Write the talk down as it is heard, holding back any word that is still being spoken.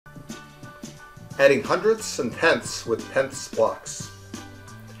adding hundredths and tenths with tenths blocks.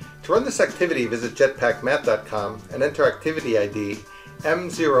 To run this activity, visit jetpackmath.com and enter activity ID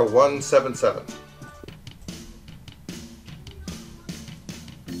M0177.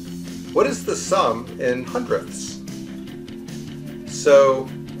 What is the sum in hundredths? So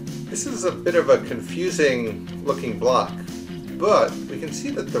this is a bit of a confusing looking block, but we can see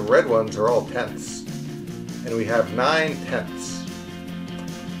that the red ones are all tenths, and we have 9 tenths.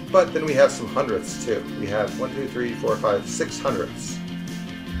 But then we have some hundredths too. We have 1, 2, 3, 4, 5, 6 hundredths.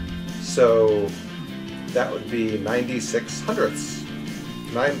 So that would be 96 hundredths.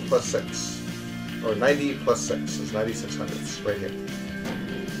 9 plus 6, or 90 plus 6 is 96 hundredths right here.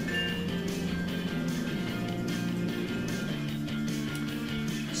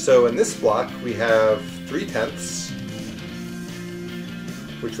 So in this block we have 3 tenths,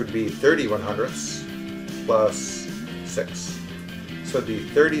 which would be 30 100ths plus 6. So it'd be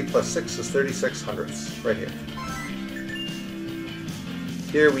 30 plus 6 is 36 hundredths right here.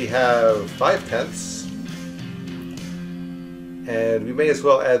 Here we have 5 tenths, and we may as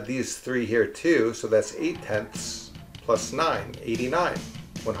well add these 3 here too, so that's 8 tenths plus 9, 89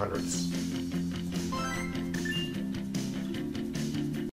 100ths.